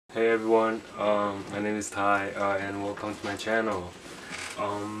Hey everyone, my name is Ty and welcome to my channel.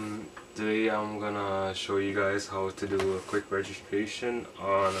 Today I'm gonna show you guys how to do a quick registration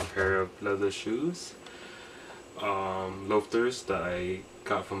on a pair of leather shoes, loafers that I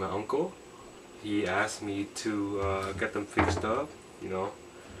got from my uncle. He asked me to get them fixed up,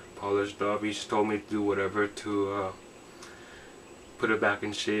 polished up. He just told me to do whatever to put it back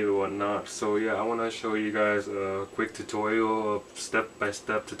in shape or whatnot. So yeah, I want to show you guys a quick tutorial, a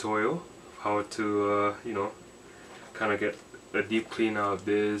step-by-step tutorial of how to kind of get a deep clean out of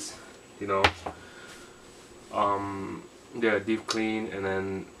this, yeah, deep clean, and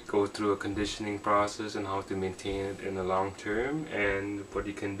then go through a conditioning process and how to maintain it in the long term and what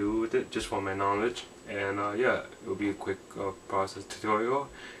you can do with it, just for my knowledge. And yeah, it'll be a quick process tutorial,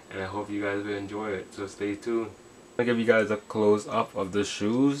 and I hope you guys will enjoy it, so stay tuned. I'll give you guys a close up of the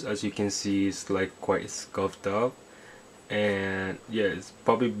shoes. As you can see, it's like quite scuffed up, and yeah, it's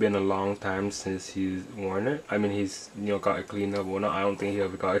probably been a long time since he's worn it. I mean, he's got it cleaned up. Well, no, I don't think he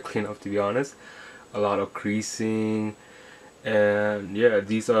ever got it cleaned up, to be honest. A lot of creasing, and yeah,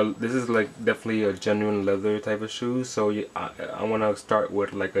 this is like definitely a genuine leather type of shoe. So yeah, I want to start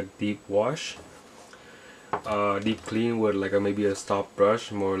with like a deep wash. Deep clean with like maybe a soft brush,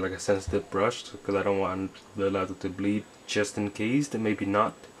 more like a sensitive brush, because I don't want the leather to bleed, just in case, then maybe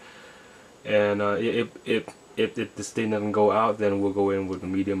not. And if the stain doesn't go out, then we'll go in with a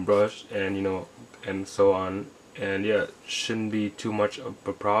medium brush, and and so on. And yeah, shouldn't be too much of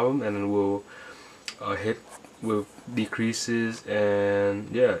a problem, and then we'll hit with decreases, and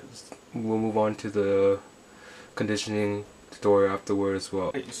yeah, we'll move on to the conditioning tutorial afterwards as well.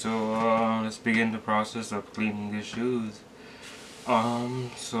 Okay, so let's begin the process of cleaning the shoes.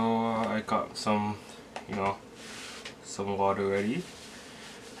 I got some some water ready,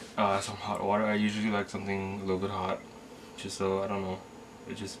 some hot water. I usually like something a little bit hot, just so I don't know,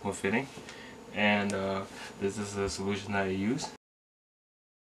 it's just more fitting. And this is the solution that I use.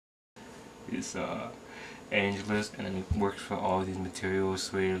 It's Angelus, and it works for all these materials: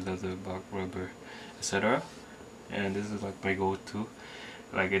 suede, leather, bark, rubber, etc. And this is like my go-to.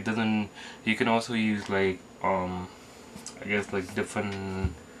 Like, it doesn't, you can also use like I guess like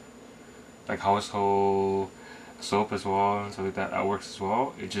different like household soap as well and stuff like that. That works as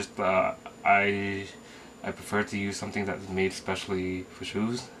well. It just I prefer to use something that's made specially for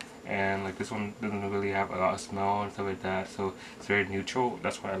shoes, and like this one doesn't really have a lot of smell and stuff like that, so it's very neutral.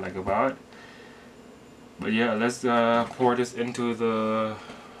 That's what I like about it. But yeah, let's pour this into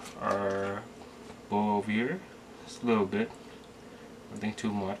our bowl over here. Just a little bit, nothing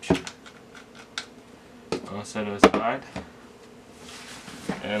too much. I'll set it aside,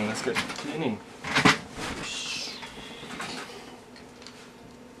 and let's get cleaning.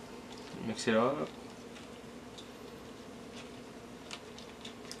 Mix it up.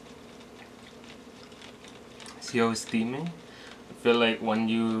 See how it's steaming? I feel like when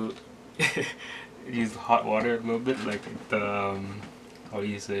you use hot water a little bit, like the how do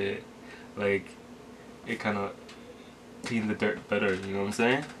you say it? Like, it kind of clean the dirt better, you know what I'm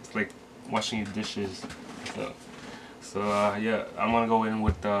saying? It's like washing your dishes. So yeah, I'm gonna go in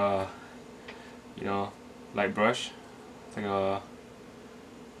with the light brush. It's like a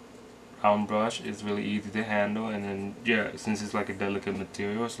round brush. It's really easy to handle, and then yeah, since it's like a delicate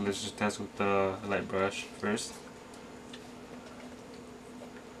material, so let's just test with the light brush first.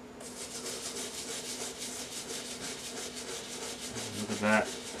 Look at that.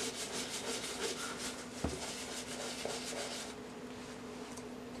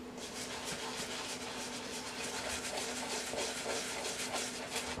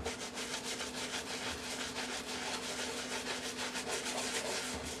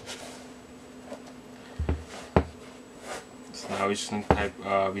 Now we're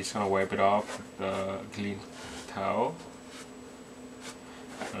just gonna wipe it off with the clean towel.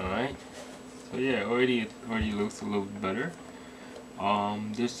 Alright. So yeah, already looks a little bit better.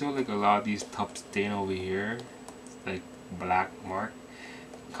 There's still like a lot of these top stain over here. It's like black mark.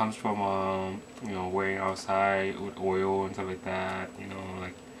 It comes from wearing outside with oil and stuff like that.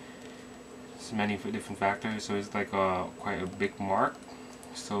 Like, it's many different factors. So it's like quite a big mark.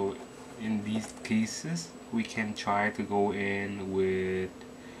 So in these cases, we can try to go in with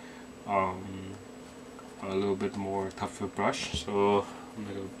a little bit more tougher brush. So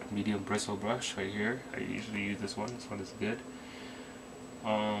like a medium bristle brush right here. I usually use this one. This one is good.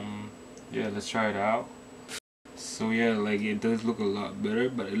 Yeah, let's try it out. So yeah, like, it does look a lot better,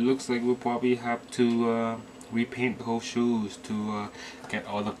 but it looks like we'll probably have to repaint the whole shoes to get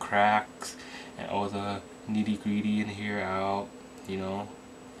all the cracks and all the nitty-gritty in here out,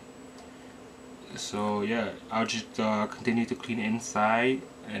 So yeah, I'll just continue to clean inside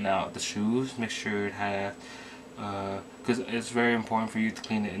and out the shoes. Make sure it has, because it's very important for you to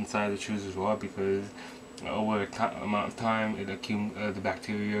clean the inside of the shoes as well, because over amount of time the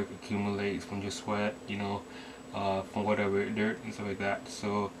bacteria accumulates from your sweat, you know, from whatever dirt and stuff like that.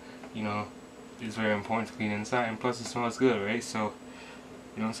 So, you know, it's very important to clean inside, and plus it smells good, right? So,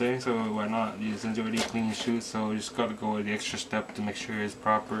 you know what I'm saying? So why not? Since you already clean your shoes, so you just gotta go the extra step to make sure it's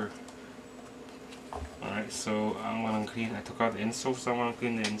proper. Alright, so I'm gonna clean. I took out the insole, so I'm gonna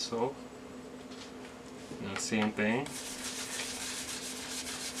clean the insole. You know, same thing.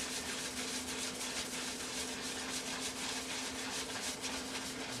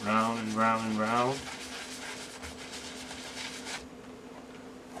 Round and round and round.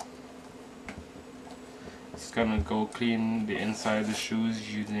 Just gonna go clean the inside of the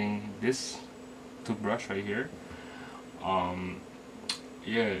shoes using this toothbrush right here.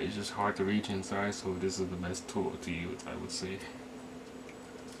 Yeah, it's just hard to reach inside, so this is the best tool to use, I would say.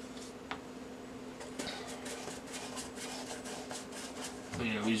 So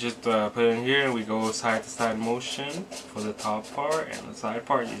yeah, we just put it in here and we go side to side motion for the top part, and the side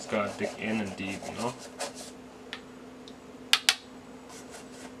part you just gotta dig in and deep, you know.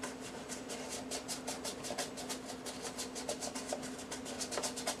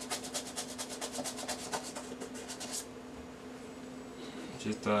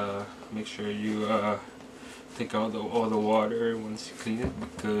 Just make sure you take out all the water once you clean it,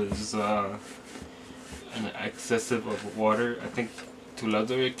 because an excessive of water, I think, to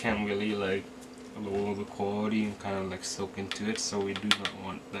leather, it can really like lower the quality and kind of like soak into it, so we do not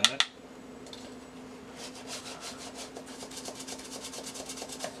want that.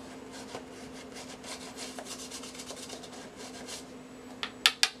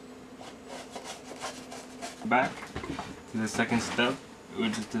 Back to the second step,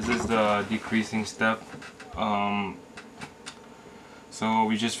 which this is the decreasing step. So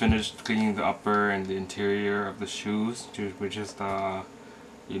we just finished cleaning the upper and the interior of the shoes with just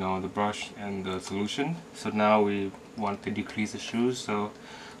you know, the brush and the solution. So now we want to decrease the shoes. So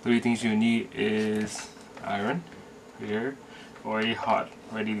three things you need is iron here, already hot,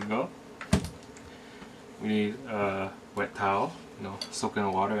 ready to go. We need a wet towel, you know, soak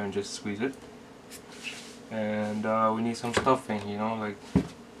in water and just squeeze it. And we need some stuffing, you know, like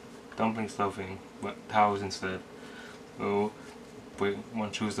dumpling stuffing, but towels instead. So put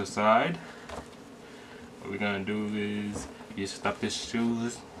one shoe to the side. What we're gonna do is you stuff the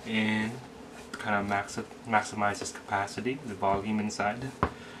shoes in, kind of maximize its capacity, the volume inside,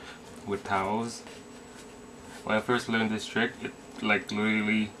 with towels. When I first learned this trick, it like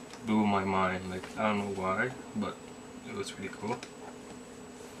literally blew my mind. Like, I don't know why, but it was pretty cool.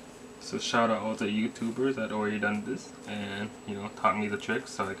 So shout out all the YouTubers that already done this and, you know, taught me the trick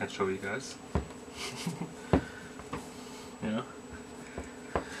so I can show you guys. Yeah.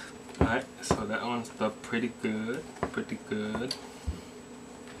 Alright, so that one's done pretty good.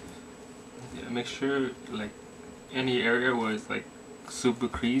 Yeah, make sure like any area where it's like super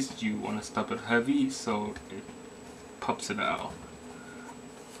creased, you want to stuff it heavy so it pops it out.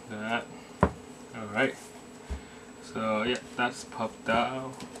 That. Alright. So yeah, that's popped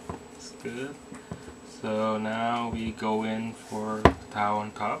out. It's good. So now we go in for the towel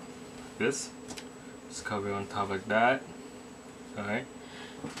on top. This. Just cover it on top like that. Alright.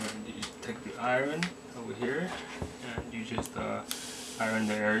 And you take the iron over here and you just iron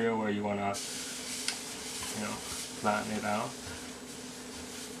the area where you wanna, you know, flatten it out.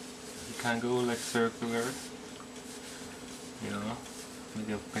 You can go like circular, you know,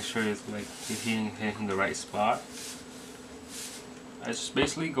 make sure it's like you're hitting the right spot. I just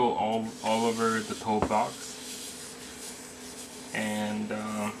basically go all over the toe box, and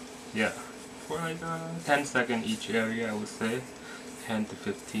yeah, for like 10 seconds each area, I would say 10 to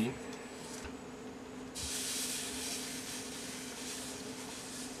 15.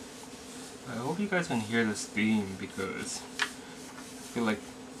 I hope you guys can hear the steam, because I feel like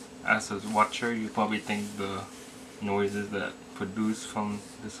as a watcher you probably think the noises that produce from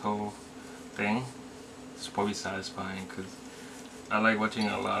this whole thing is probably satisfying, because I like watching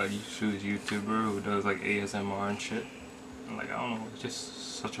a lot of YouTuber who does like ASMR and shit. And like, I don't know, it's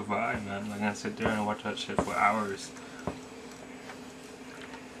just such a vibe, man. Like, I sit there and watch that shit for hours.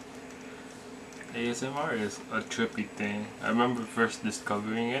 ASMR is a trippy thing. I remember first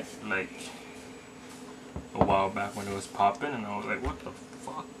discovering it like a while back when it was popping, and I was like, what the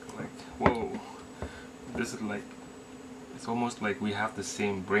fuck? Like, whoa. This is like, it's almost like we have the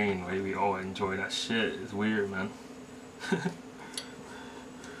same brain, right? We all enjoy that shit. It's weird, man.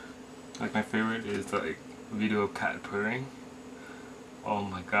 Like, my favorite is like video of cat purring. Oh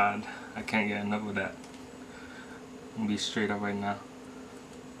my god, I can't get enough of that. I'm gonna be straight up right now.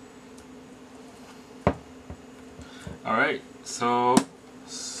 Alright, so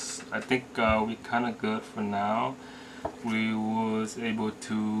I think we kind of good for now. We was able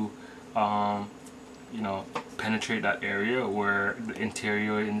to you know, penetrate that area where the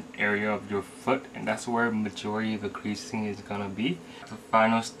interior area of your foot, and that's where majority of the creasing is gonna be. The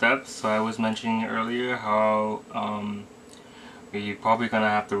final step, so I was mentioning earlier how you're probably gonna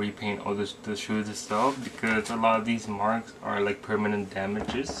have to repaint all the shoes itself, because a lot of these marks are like permanent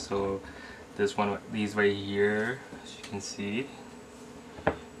damages. So this one, these right here, as you can see,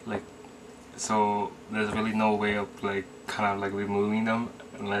 like, so there's really no way of like kind of like removing them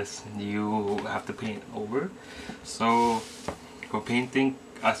unless you have to paint over. So for painting,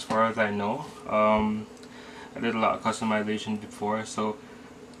 as far as I know, I did a lot of customization before, so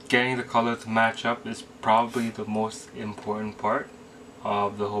getting the color to match up is probably the most important part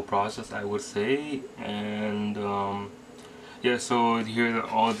of the whole process, I would say. And yeah, so here are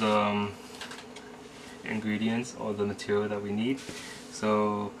all the ingredients, all the material that we need.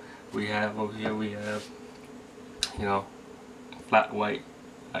 So we have over here, we have, you know, flat white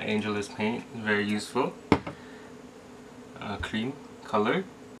Angelus paint, very useful. Cream color.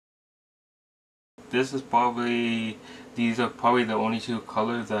 These are probably the only two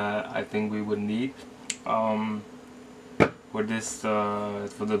colors that I think we would need for this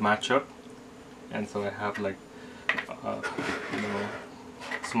for the matchup. And so I have like you know,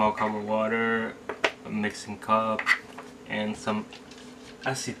 small cup of water, a mixing cup, and some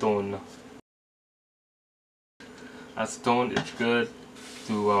acetone. Acetone is good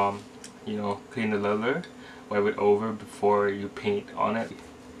to you know, clean the leather, wipe it over before you paint on it.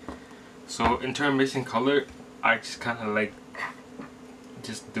 So in terms of mixing color, I just kind of like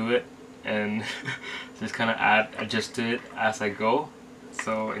just do it and just kind of adjust it as I go.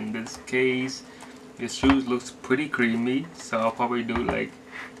 So in this case, this shoes looks pretty creamy, so I'll probably do like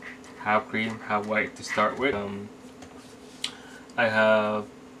half cream, half white to start with. I have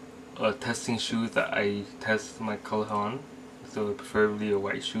testing shoes that I test my color on, so preferably a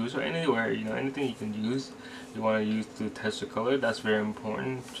white shoes, or anywhere, you know, anything you can use, you want to use to test the color. That's very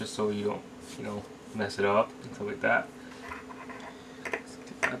important, just so you don't, you know, mess it up and stuff like that.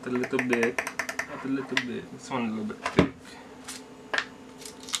 Add a little bit, add a little bit. This one a little bit thick.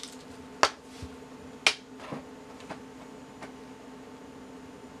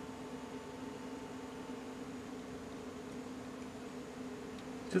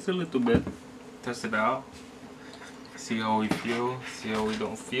 Just a little bit. Test it out. See how we feel. See how we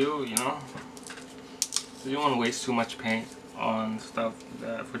don't feel. You know. So you don't want to waste too much paint on stuff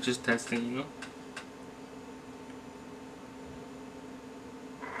that for just testing. You know.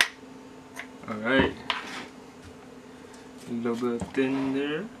 All right. A little bit thin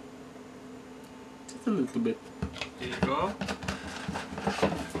there. Just a little bit. There you go.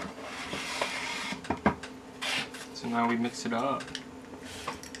 So now we mix it up.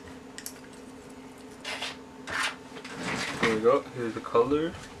 There we go, here's the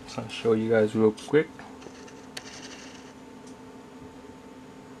color. So I'll show you guys real quick.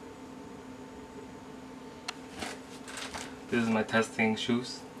 This is my testing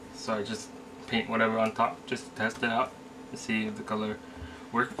shoes. So I just paint whatever on top just to test it out and see if the color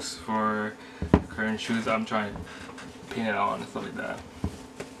works for the current shoes I'm trying to paint it on and stuff like that.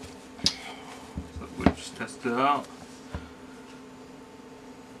 So we'll just test it out.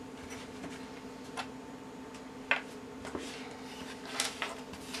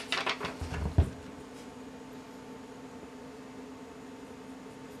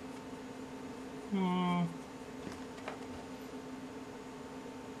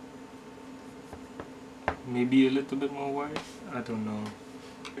 Maybe a little bit more white, I don't know,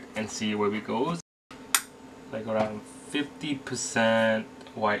 and see where it goes. Like around 50%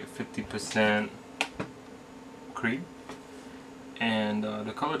 white, 50% cream, and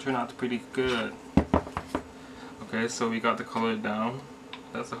the color turned out pretty good. Okay, so we got the color down.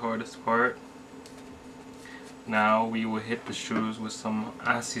 That's the hardest part. Now we will hit the shoes with some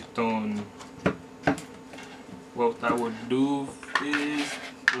acetone. What that would do is,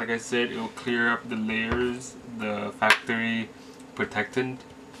 like I said, it will clear up the layers, the factory protectant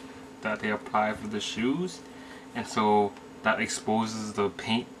that they apply for the shoes, and so that exposes the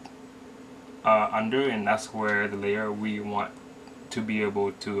paint under, and that's where the layer we want to be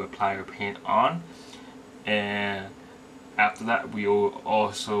able to apply our paint on. And after that, we will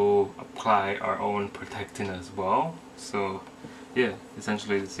also apply our own protectant as well. So yeah,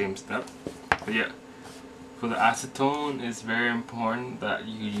 essentially the same step. But yeah, for the acetone, it's very important that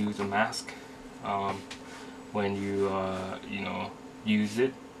you use a mask when you you know, use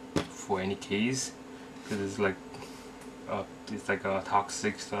it for any case, because it's like a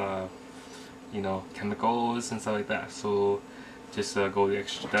toxic you know, chemicals and stuff like that. So just go the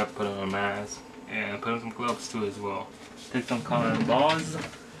extra step, put on a mask and put on some gloves too as well. Take some cotton balls.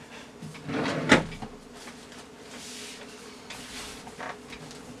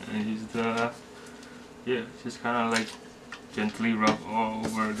 And use the, yeah, just kind of like gently rub all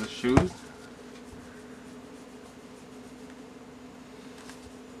over the shoes.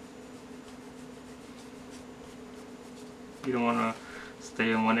 You don't want to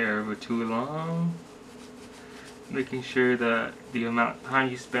stay in one area for too long. Making sure that the amount of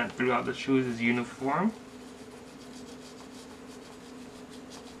time you spent throughout the shoes is uniform.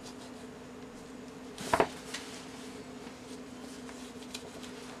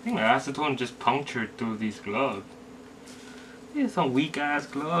 I think my acetone just punctured through these gloves. These are some weak ass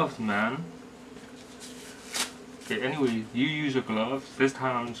gloves, man. Okay, anyway, you use your gloves. This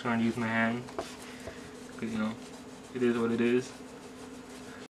time I'm just gonna use my hand. Cause you know, it is what it is.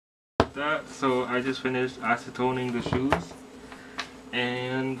 That, so I just finished acetoning the shoes.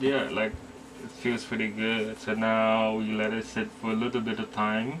 And yeah, like, it feels pretty good. So now we let it sit for a little bit of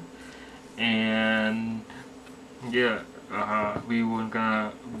time. And yeah.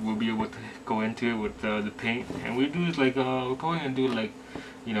 We'll be able to go into it with the paint, and we do like we're probably gonna do like,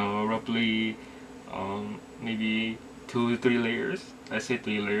 you know, roughly maybe 2 to 3 layers. I say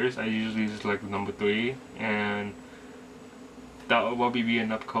 3 layers. I usually use like number 3, and that will probably be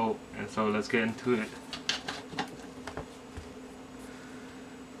enough coat. And so let's get into it.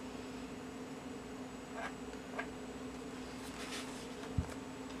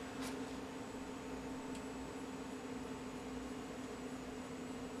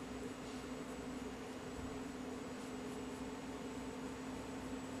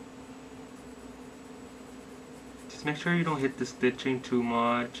 Make sure you don't hit the stitching too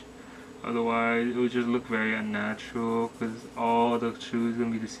much, otherwise it will just look very unnatural, because all the shoes are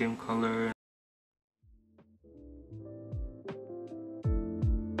going to be the same color.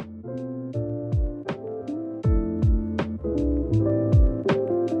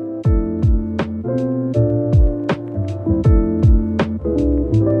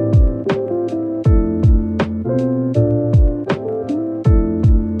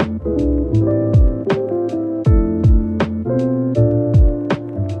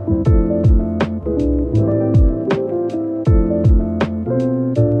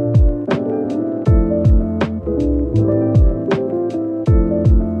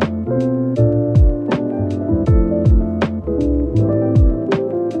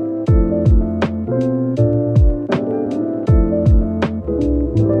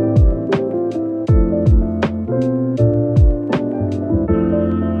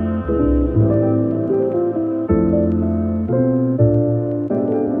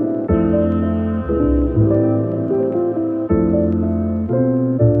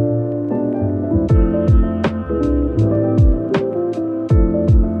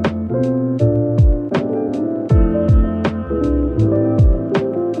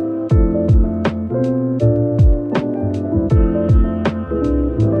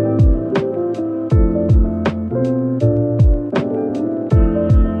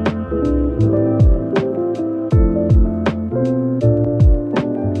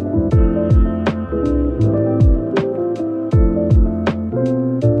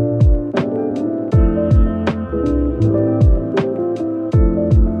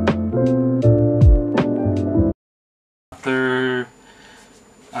 After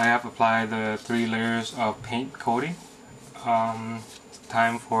I have applied the 3 layers of paint coating, it's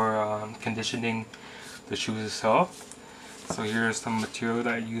time for conditioning the shoes itself. So here is some material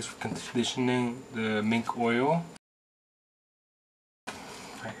that I use for conditioning: the mink oil.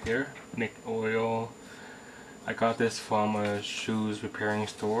 Right here, mink oil. I got this from a shoes repairing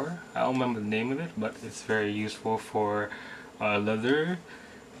store. I don't remember the name of it, but it's very useful for leather.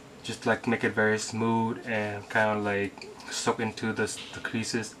 Just like make it very smooth and kind of like soak into the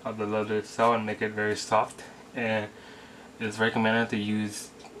creases of the leather itself and make it very soft. And it's recommended to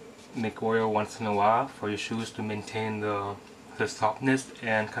use mink oil once in a while for your shoes to maintain the softness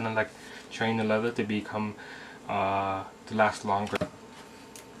and kind of like train the leather to become to last longer.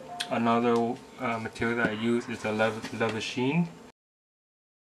 Another material that I use is the leather Sheen,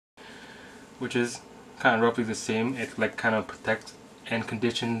 which is kind of roughly the same. It like kind of protects and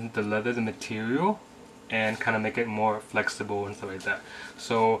conditions the leather, the material, and kind of make it more flexible and stuff like that.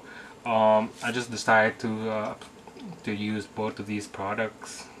 So I just decided to use both of these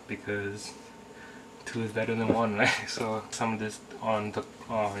products because 2 is better than 1, right? So some of this on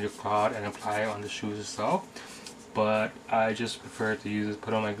your cloth and apply it on the shoes itself. But I just prefer to use it,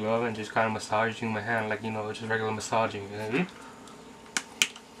 put on my glove and just kind of massaging my hand, like, you know, just regular massaging, you know what I mean?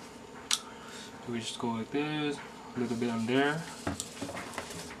 We just go like this, a little bit on there,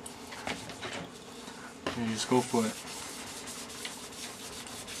 and you just go for it.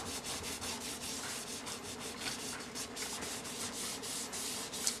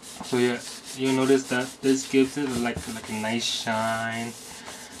 So yeah, you notice that this gives it like a nice shine.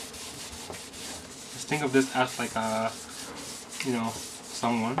 Just think of this as like a, you know,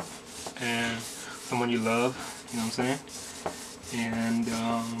 someone you love, you know what I'm saying? And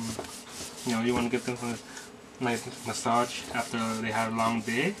you know, you want to give them a nice massage after they had a long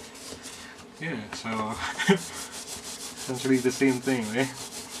day. Yeah, so essentially the same thing, right?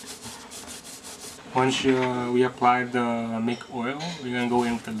 Once we apply the mink oil, we're gonna go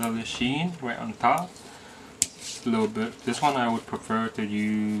in with the leather sheen right on top. Just a little bit. This one I would prefer to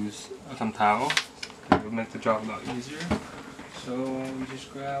use some towel. It would make the job a lot easier. So we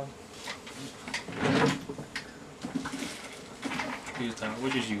just grab. Use that.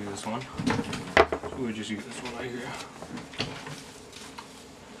 We'll just use this one. We'll just use this one right here.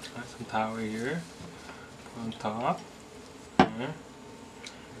 Got some towel right here on top. Okay.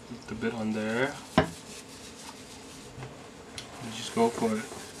 Just a bit on there. You just go for it.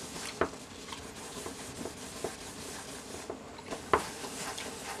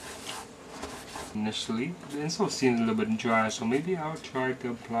 Initially, the insole seems a little bit dry, so maybe I'll try to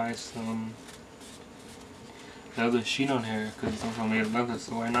apply some leather sheen on here because it's also made of leather,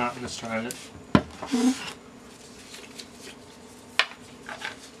 so why not? Let's try it.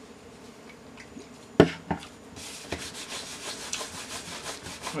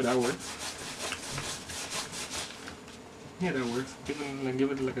 Oh, that works. Yeah, that works. Give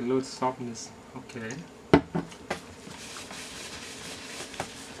it like a little softness. Okay.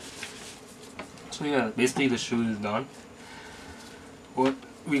 So yeah, basically the shoe is done. What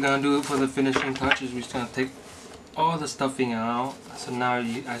we're gonna do for the finishing touch is we're just gonna take all the stuffing out. So now,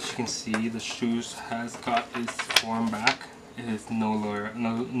 as you can see, the shoes has got its form back. It is no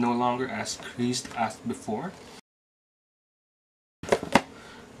longer as creased as before.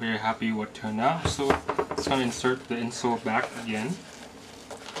 Very happy what turned out. So it's gonna insert the insole back again.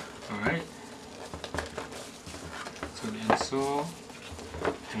 Alright. So the insole,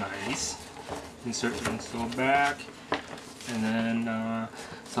 nice. Insert the insole back, and then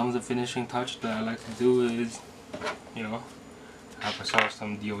some of the finishing touch that I like to do is, you know, have myself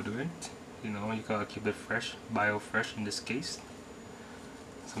some deodorant. You know, you gotta keep it fresh, bio fresh in this case.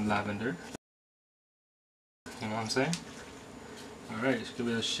 Some lavender. You know what I'm saying? Alright, just give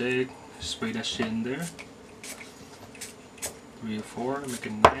it a shake, spray that shit in there. 3 or 4, make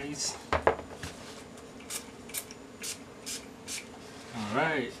it nice.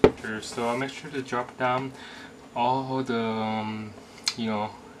 Alright, so I'll make sure to drop down all the, you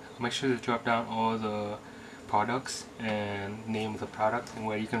know, make sure to drop down all the products and name of the product and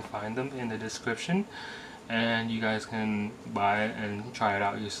where you can find them in the description, and you guys can buy it and try it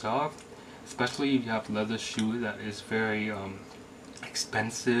out yourself, especially if you have leather shoe that is very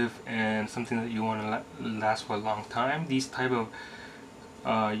expensive and something that you want to last for a long time. These type of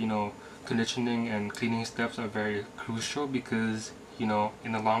you know, conditioning and cleaning steps are very crucial because, you know,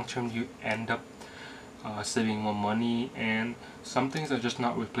 in the long term you end up saving more money, and some things are just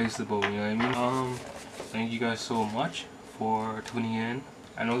not replaceable, you know what I mean? Thank you guys so much for tuning in.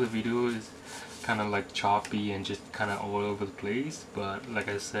 I know the video is kind of like choppy and just kind of all over the place, but like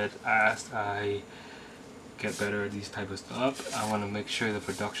I said, as I get better at these type of stuff, I want to make sure the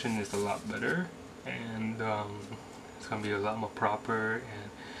production is a lot better, and it's gonna be a lot more proper, and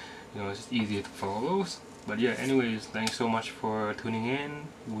you know, it's just easier to follow. But yeah, anyways, thanks so much for tuning in.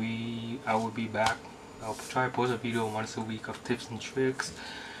 I will be back. I'll try to post a video once a week of tips and tricks,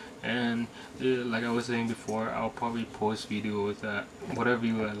 and like I was saying before, I'll probably post videos that whatever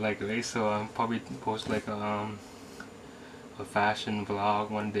you like, right? So I'll probably post like a fashion vlog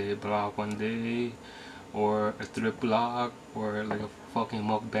one day, or a thrift vlog, or like a fucking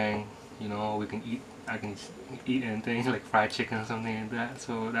mukbang. You know, I can eat anything like fried chicken or something like that,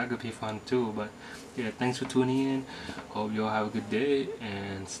 so that could be fun too. But yeah, thanks for tuning in. Hope you all have a good day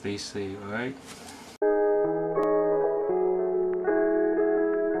and stay safe. Alright.